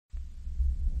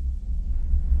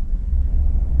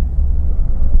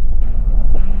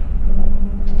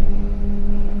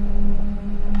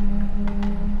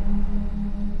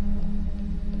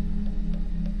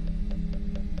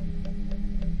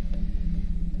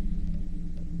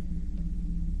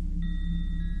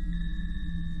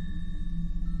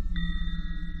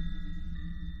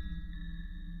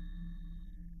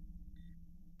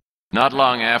Not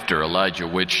long after, Elijah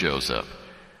Witt shows up.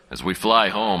 As we fly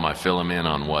home, I fill him in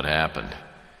on what happened.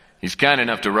 He's kind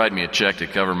enough to write me a check to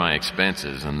cover my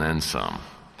expenses, and then some.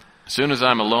 As soon as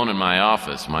I'm alone in my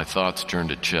office, my thoughts turn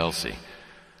to Chelsea.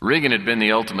 Regan had been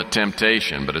the ultimate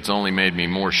temptation, but it's only made me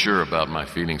more sure about my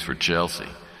feelings for Chelsea.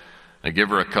 I give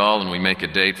her a call and we make a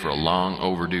date for a long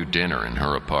overdue dinner in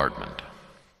her apartment.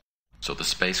 So the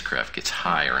spacecraft gets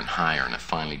higher and higher and it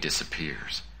finally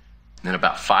disappears. And then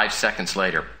about 5 seconds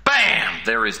later, bam!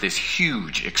 There is this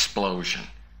huge explosion.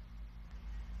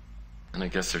 And I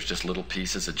guess there's just little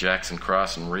pieces of Jackson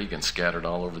Cross and Regan scattered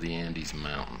all over the Andes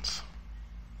Mountains.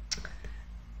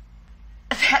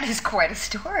 That is quite a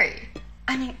story.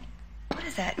 I mean, what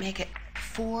does that make it?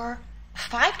 4,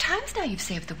 5 times now you've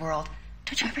saved the world.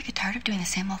 Don't you ever get tired of doing the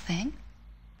same old thing?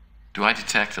 Do I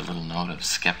detect a little note of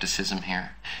skepticism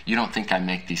here? You don't think I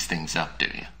make these things up, do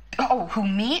you? Oh, who,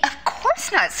 me? Of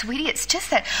course not, sweetie. It's just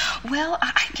that, well,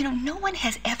 no one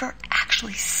has ever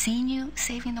actually seen you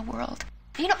saving the world.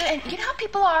 And you know how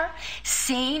people are.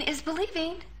 Seeing is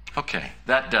believing. Okay,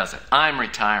 that does it. I'm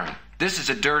retiring. This is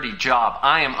a dirty job.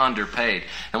 I am underpaid.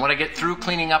 And when I get through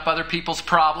cleaning up other people's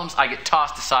problems, I get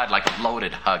tossed aside like a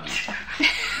loaded Huggy.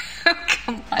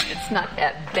 Come on, it's not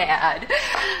that bad.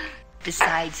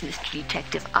 Besides, Mr.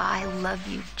 Detective, I love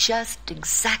you just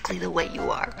exactly the way you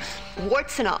are.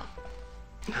 Warts and all.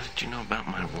 How did you know about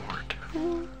my wart?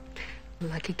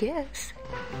 Lucky guess.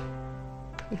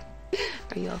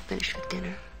 Are you all finished with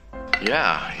dinner?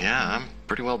 Yeah, I'm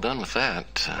pretty well done with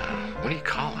that. What do you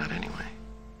call that anyway?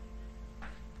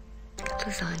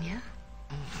 Lasagna.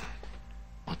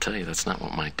 I'll tell you, that's not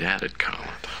what my dad would call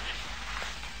it.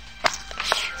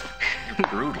 You're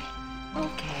brutal.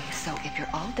 Okay, so if you're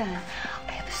all done,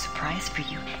 I have a surprise for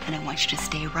you, and I want you to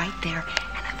stay right there,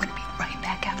 and I'm going to be right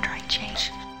back after I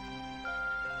change.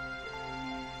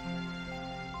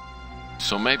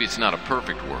 So maybe it's not a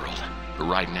perfect world, but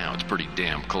right now it's pretty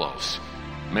damn close.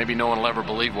 Maybe no one will ever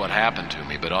believe what happened to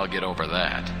me, but I'll get over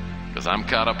that. Because I'm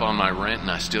caught up on my rent and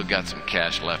I still got some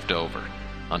cash left over.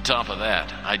 On top of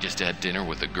that, I just had dinner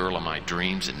with the girl of my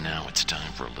dreams, and now it's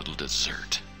time for a little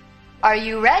dessert. Are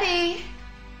you ready?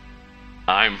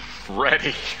 I'm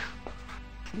ready.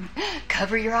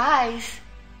 Cover your eyes.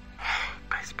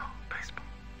 Baseball.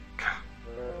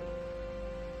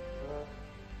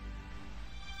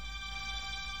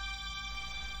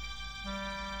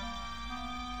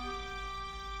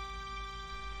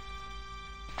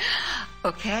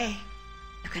 Okay,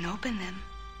 you can open them.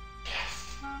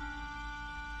 Yes.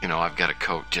 You know, I've got a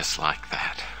coat just like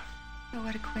that. Oh,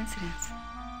 what a coincidence.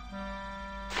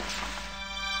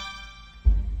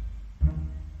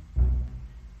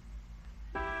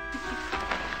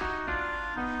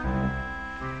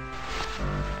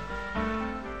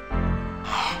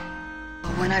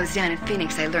 When I was down in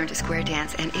Phoenix, I learned to square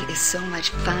dance, and it is so much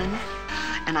fun.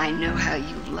 And I know how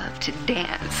you love to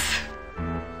dance.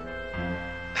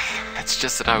 It's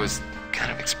just that I was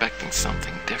kind of expecting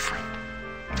something different.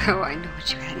 Oh, I know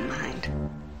what you had in mind.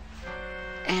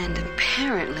 And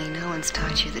apparently no one's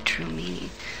taught you the true meaning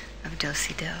of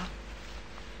do-si-do.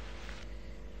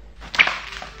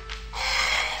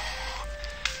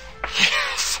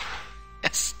 Yes,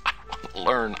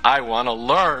 I want to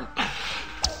learn.